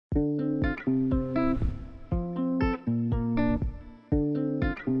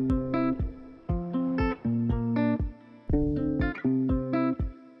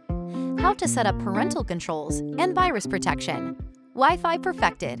to set up parental controls and virus protection. Wi-Fi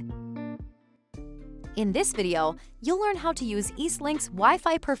perfected. In this video, you'll learn how to use Eastlink's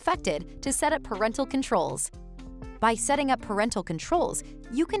Wi-Fi perfected to set up parental controls. By setting up parental controls,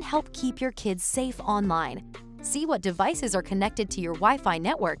 you can help keep your kids safe online, see what devices are connected to your Wi-Fi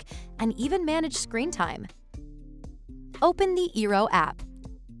network, and even manage screen time. Open the Eero app.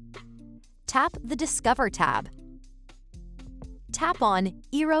 Tap the Discover tab. Tap on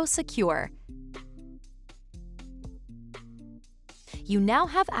Eero Secure. You now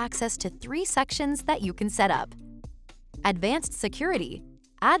have access to 3 sections that you can set up: Advanced Security,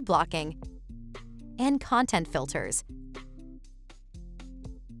 Ad Blocking, and Content Filters.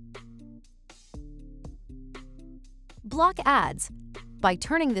 Block ads. By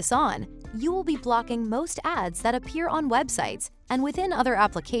turning this on, you will be blocking most ads that appear on websites and within other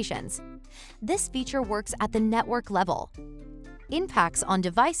applications. This feature works at the network level. Impacts on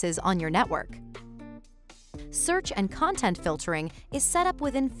devices on your network. Search and content filtering is set up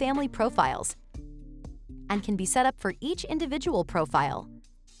within family profiles and can be set up for each individual profile.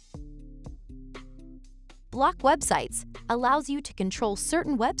 Block websites allows you to control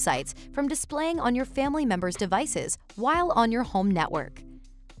certain websites from displaying on your family members' devices while on your home network.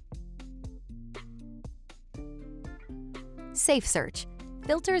 Safe Search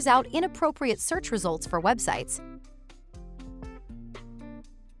filters out inappropriate search results for websites.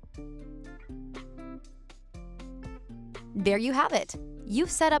 There you have it. You've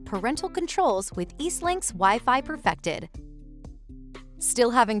set up parental controls with Eastlink's Wi-Fi perfected.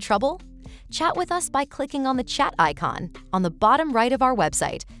 Still having trouble? Chat with us by clicking on the chat icon on the bottom right of our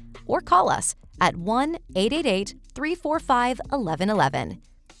website, or call us at 1-888-345-1111.